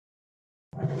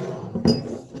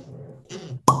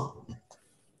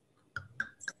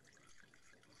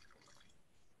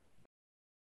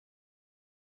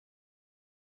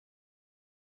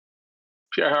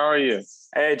Pierre, how are you?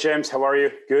 Hey, James, how are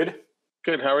you? Good?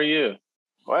 Good. How are you?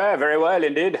 Well, very well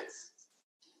indeed.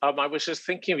 I was just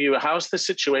thinking of you. How's the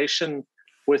situation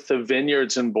with the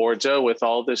vineyards in Bordeaux with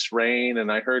all this rain?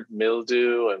 And I heard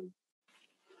mildew and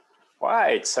Well,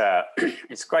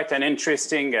 it's quite an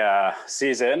interesting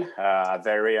season,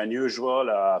 very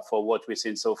unusual for what we've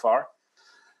seen so far.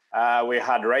 We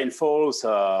had rainfalls.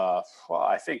 Well,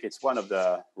 I think it's one of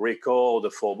the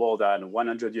record for more than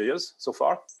 100 years so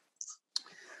far.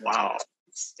 wow.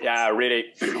 Yeah,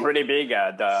 really, really big.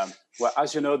 Well,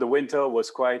 as you know, the winter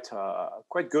was quite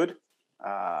good.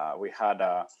 We had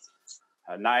a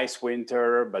nice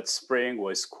winter, but spring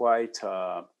was quite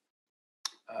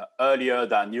earlier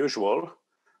than usual.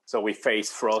 So we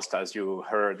faced frost, as you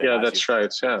heard. Yeah, that's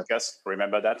right. Yeah. Yes,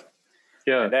 remember that?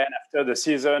 Yeah. And then after the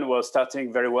season was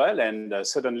starting very well, and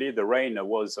suddenly the rain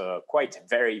was quite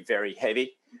very, very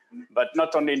heavy. But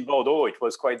not only in Bordeaux, it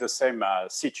was quite the same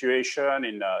situation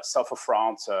in south of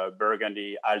France,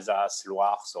 Burgundy, Alsace,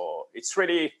 Loire. So it's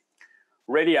really,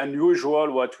 really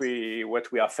unusual what we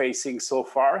are facing so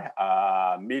far.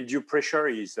 Mildew pressure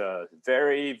is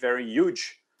very, very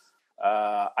huge.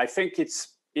 I think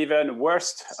it's even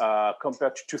worse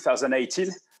compared to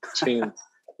 2018.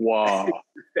 Wow.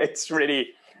 It's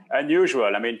really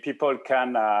unusual. I mean, people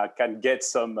can get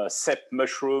some cep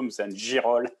mushrooms and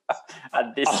girole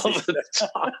at this all the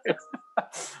time.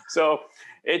 So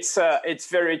it's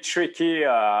very tricky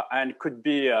and could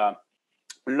be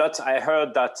lots. I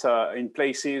heard that in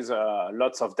places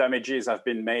lots of damages have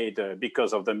been made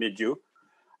because of the mildew.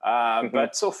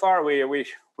 But so far we're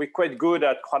quite good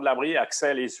at Croix de Labrie.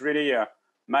 Axel is really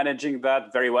managing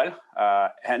that very well,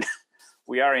 and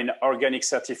we are in organic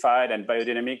certified and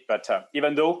biodynamic. But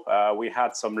even though we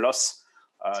had some loss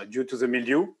due to the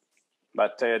mildew,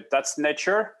 but that's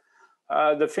nature.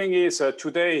 The thing is,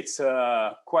 today it's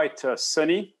quite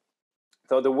sunny.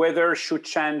 So the weather should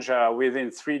change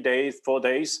within 3 days, 4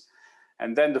 days.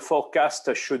 And then the forecast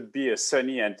should be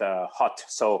sunny and hot.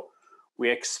 So we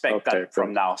expect that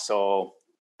from now. So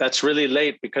that's really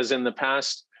late because in the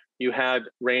past you had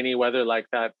rainy weather like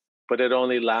that, but it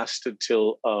only lasted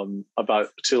till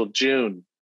June,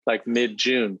 like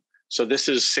mid-June. So this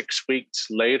is 6 weeks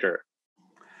later.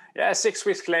 Yeah, 6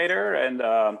 weeks later. And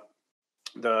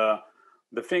the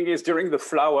thing is, during the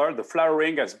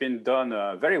flowering has been done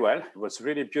very well. It was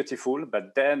really beautiful.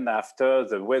 But then after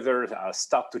the weather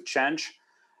start to change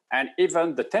and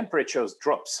even the temperatures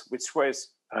drops, which was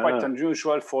quite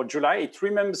unusual for July. It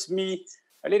reminds me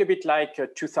a little bit like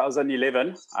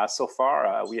 2011. So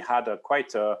far, we had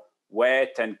quite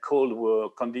wet and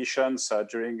cold conditions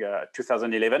during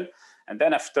 2011. And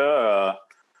then after,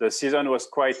 the season was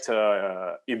quite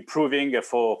improving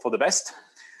for the best.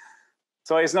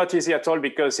 So it's not easy at all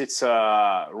because it's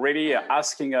really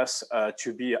asking us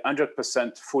to be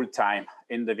 100% full-time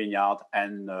in the vineyard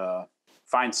and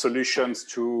find solutions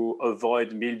to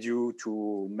avoid mildew,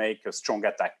 to make a strong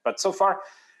attack. But so far,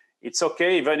 it's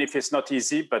okay, even if it's not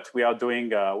easy, but we are doing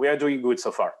good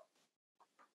so far.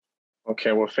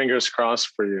 Okay, well, fingers crossed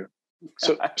for you.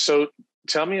 So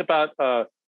tell me about,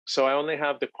 so I only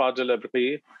have the Croix de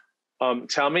Labrie.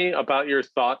 Tell me about your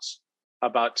thoughts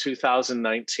about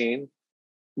 2019.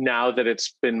 Now that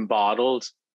it's been bottled,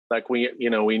 like we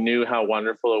knew how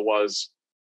wonderful it was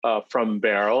from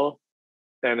barrel.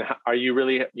 And are you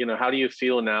really, how do you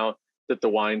feel now that the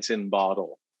wine's in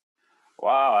bottle?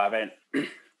 Wow, I mean,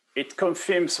 it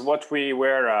confirms what we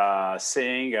were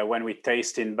saying when we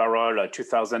tasted in barrel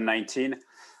 2019.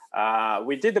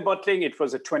 We did the bottling. It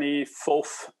was the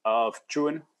 24th of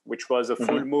June, which was a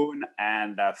full moon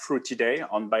and a fruity day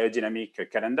on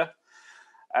biodynamic calendar.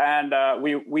 And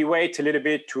we wait a little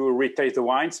bit to retaste the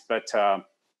wines, but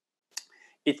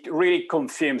it really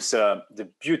confirms the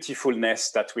beautifulness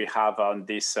that we have on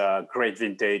this great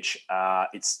vintage.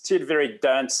 It's still very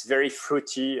dense, very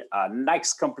fruity,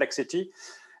 nice complexity.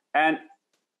 And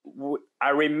I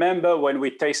remember when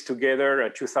we taste together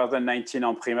 2019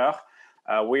 en primeur,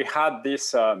 we had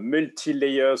this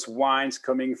multi-layers wines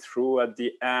coming through at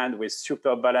the end with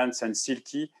super balanced and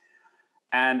silky.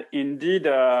 And indeed,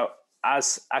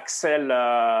 as Axel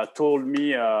told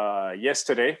me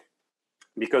yesterday,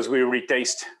 because we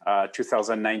retaste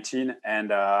 2019,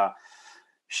 and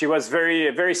she was very,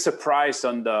 very surprised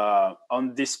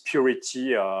on this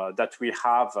purity that we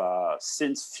have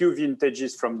since few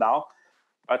vintages from now.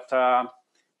 But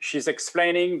she's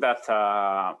explaining that,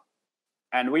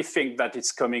 and we think that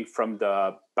it's coming from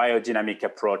the biodynamic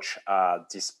approach,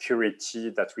 this purity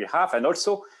that we have, and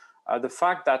also the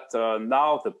fact that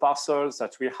now the parcels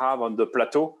that we have on the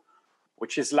plateau,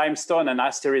 which is limestone and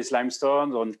Asteris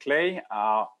limestone on clay,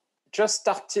 are just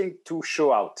starting to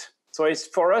show out. So it's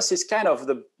for us, it's kind of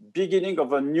the beginning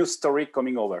of a new story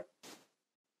coming over.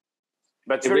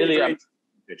 But very, really, very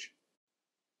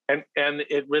and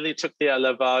it really took the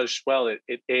élevage well.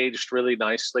 It aged really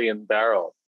nicely in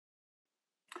barrel.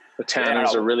 The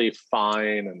tannins are really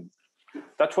fine, and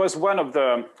that was one of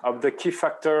the key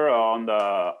factor on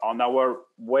our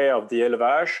way of the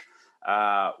élevage.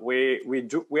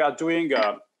 We are doing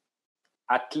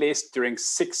at least during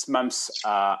 6 months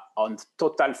on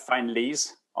total fine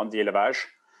lees on the élevage,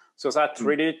 so that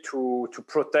really to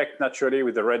protect naturally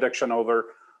with the reduction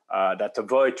over that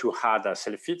avoid to have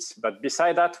sulfites. But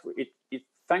beside that, it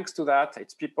thanks to that,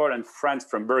 it's people and friends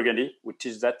from Burgundy who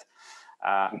teach that.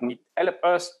 It helps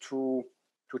us to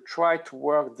try to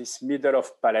work this middle of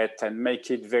palate and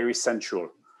make it very sensual.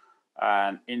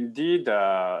 And indeed,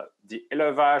 the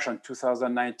élevage in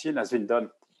 2019 has been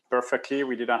done perfectly.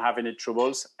 We didn't have any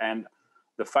troubles. And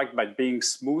the fact by being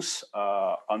smooth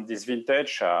on this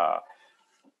vintage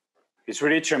is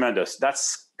really tremendous.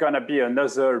 That's going to be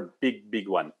another big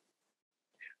one.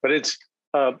 But it's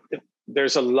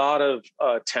there's a lot of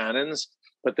tannins,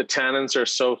 but the tannins are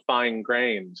so fine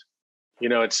grained. You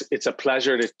know, it's a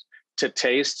pleasure to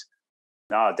taste.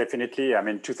 No, definitely. I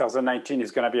mean, 2019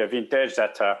 is going to be a vintage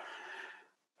that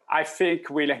I think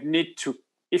we'll need to,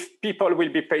 if people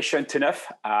will be patient enough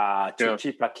to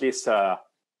keep at least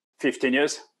 15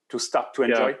 years to start to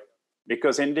enjoy.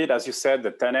 Because indeed, as you said,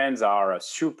 the tannins are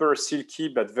super silky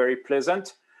but very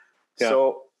pleasant.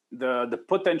 So the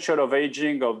potential of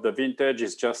aging of the vintage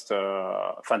is just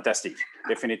fantastic,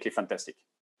 definitely fantastic.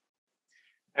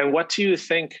 And what do you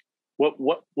think?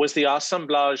 What was the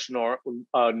assemblage normal,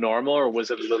 or was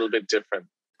it a little bit different?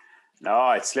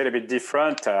 No, it's a little bit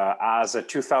different. As a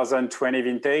 2020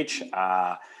 vintage,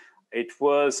 it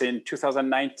was in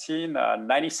 2019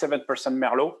 97%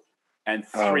 Merlot and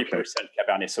 3%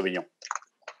 Cabernet Sauvignon.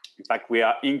 In fact, we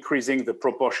are increasing the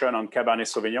proportion on Cabernet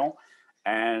Sauvignon.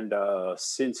 And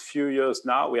since few years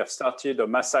now, we have started a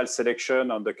massal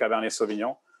selection on the Cabernet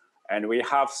Sauvignon. And we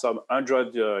have some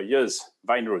 100 years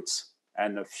vine roots.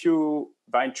 And a few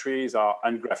vine trees are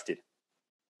ungrafted.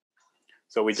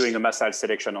 So we're doing a massal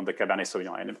selection on the Cabernet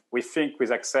Sauvignon. And we think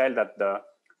with Axel that the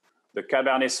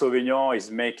Cabernet Sauvignon is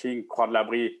making Croix de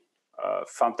Labrie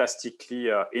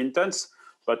fantastically intense.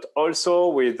 But also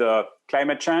with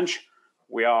climate change,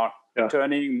 we are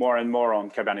turning more and more on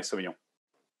Cabernet Sauvignon.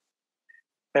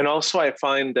 And also I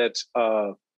find that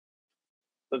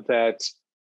that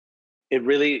it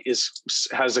really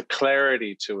has a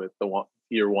clarity to it,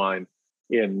 your wine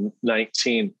in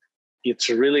 19. It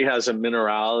really has a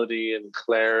minerality and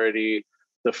clarity.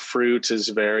 The fruit is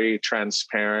very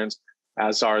transparent,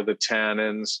 as are the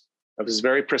tannins. It was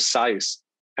very precise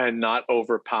and not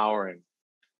overpowering.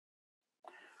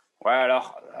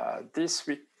 Well, this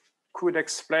we could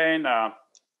explain that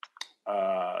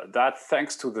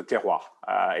thanks to the terroir.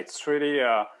 It's really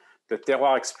the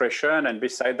terroir expression. And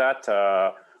beside that,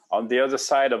 on the other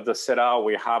side of the cellar,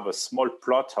 we have a small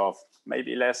plot of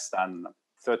maybe less than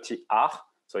 30 ar.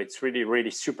 So it's really,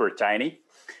 really super tiny,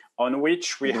 on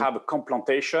which we have a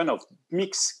complantation of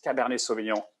mixed Cabernet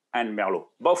Sauvignon and Merlot,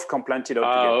 both complanted all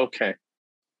together. Oh, okay.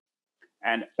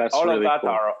 And that's all really of that cool.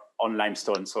 Are on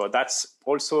limestone. So that's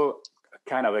also a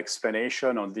kind of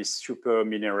explanation on this super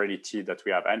minerality that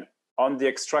we have. And on the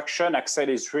extraction, Axel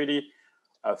is really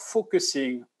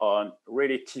focusing on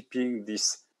really keeping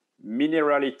this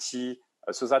minerality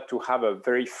so that to have a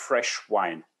very fresh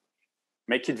wine,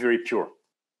 make it very pure.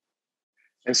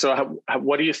 And so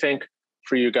what do you think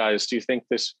for you guys? Do you think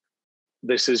this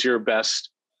is your best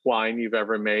wine you've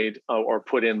ever made or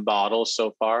put in bottle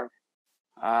so far?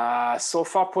 So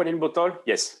far put in bottle,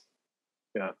 yes.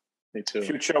 Yeah, me too.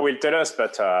 Future will tell us,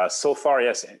 but so far,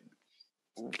 yes.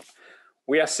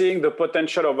 We are seeing the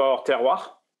potential of our terroir.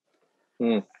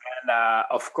 And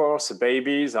of course,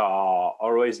 babies are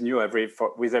always new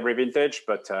with every vintage,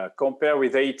 but compared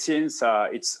with 18s,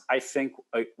 it's, I think,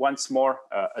 once more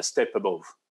a step above,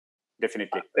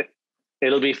 definitely.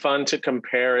 It'll be fun to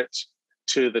compare it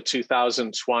to the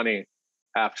 2020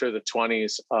 after the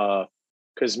 20s,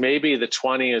 because maybe the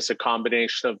 20 is a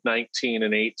combination of 19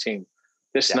 and 18.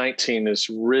 This 19 is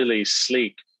really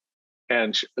sleek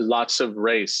and lots of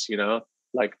race, you know,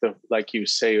 like you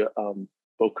say,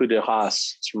 beaucoup de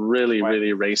race. It's really,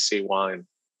 really racy wine.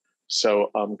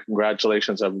 So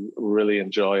congratulations. I really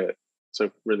enjoy it. It's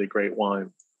a really great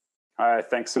wine. All right.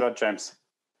 Thanks a lot, James.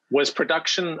 Was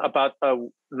production about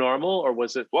normal, or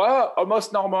was it? Well,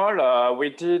 almost normal. We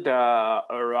did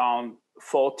around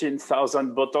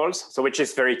 14,000 bottles, so which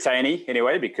is very tiny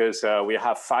anyway, because we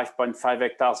have 5.5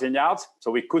 hectares vineyards. So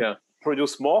we could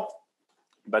produce more.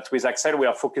 But with Axel, we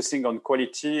are focusing on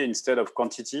quality instead of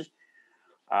quantity.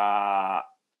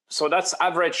 So that's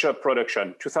average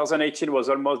production. 2018 was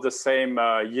almost the same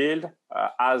yield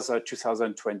as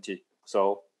 2020.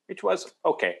 So it was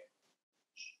okay.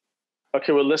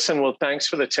 Okay, well, listen, well, thanks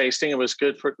for the tasting. It was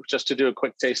good for just to do a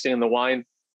quick tasting, and the wine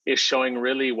is showing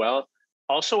really well.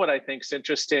 Also, what I think is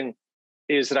interesting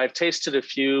is that I've tasted a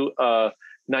few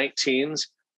 19s,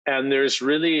 and there's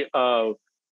really,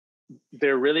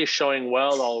 they're really showing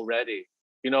well already.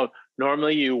 You know,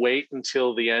 normally you wait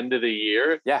until the end of the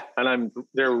year, yeah, and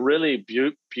they're really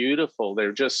beautiful.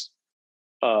 They're just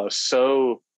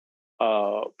so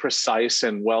precise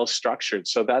and well structured.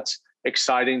 So that's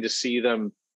exciting to see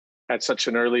them at such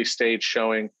an early stage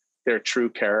showing their true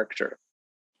character.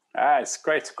 It's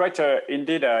quite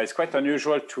indeed. It's quite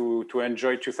unusual to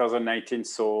enjoy 2019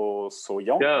 so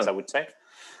young, as I would say.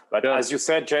 But as you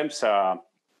said, James, I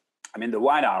mean, the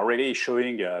wine are really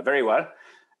showing very well,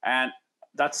 and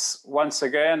that's once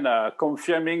again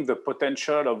confirming the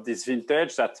potential of this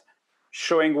vintage. That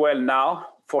showing well now,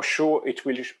 for sure, it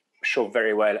will show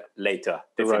very well later.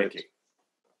 Definitely. Right.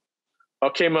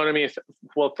 Okay, mon ami.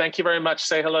 Well, thank you very much.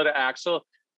 Say hello to Axel.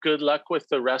 Good luck with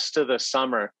the rest of the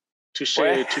summer.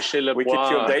 Touché le bois. We keep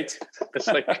you updated. It's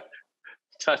like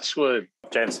touch wood.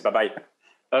 James, bye-bye.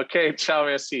 Okay, ciao,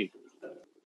 merci.